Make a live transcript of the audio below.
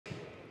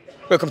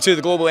Welcome to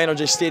the Global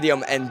Energy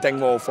Stadium in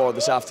Dingwall for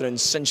this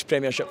afternoon's cinch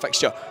Premiership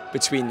fixture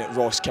between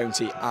Ross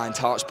County and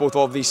Hearts. Both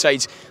of these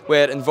sides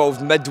were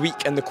involved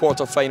midweek in the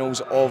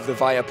quarter-finals of the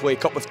Viaplay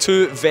Cup with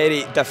two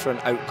very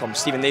different outcomes.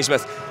 Stephen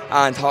Naismith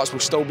and Hearts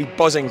will still be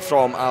buzzing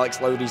from Alex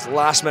Lowry's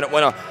last-minute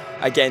winner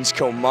against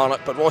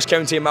Kilmarnock, but Ross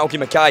County and Malky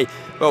Mackay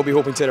will be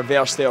hoping to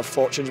reverse their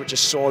fortunes, which has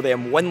saw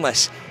them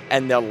winless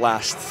in their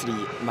last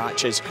three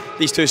matches.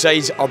 These two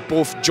sides are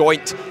both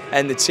joint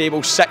in the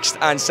table, 6th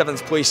and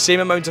 7th place, same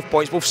amount of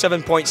points, both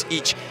 7 points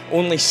each,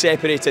 only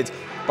separated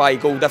by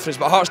goal difference.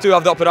 But Hearts do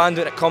have the upper hand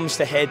when it comes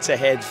to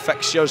head-to-head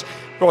fixtures.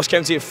 Ross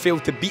County have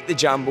failed to beat the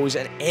Jambos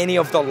in any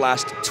of their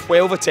last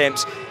 12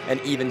 attempts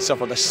and even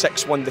suffered a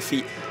 6-1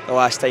 defeat the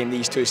last time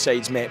these two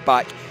sides met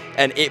back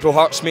in April.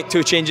 Hearts make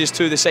two changes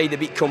to the side that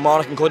beat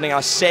Kilmarnock, including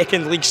a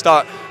second league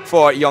start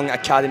for young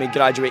academy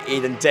graduate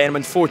Aidan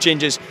Denman. 4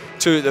 changes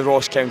to the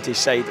Ross County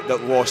side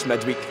that lost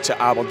midweek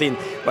to Aberdeen,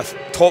 with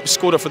top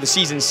scorer for the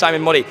season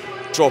Simon Murray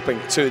dropping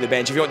to the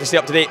bench. If you want to stay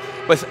up to date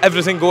with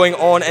everything going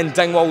on in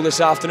Dingwall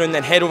this afternoon,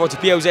 then head over to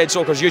PLZ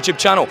Soccer's YouTube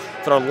channel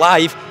for our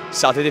live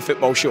Saturday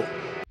football show.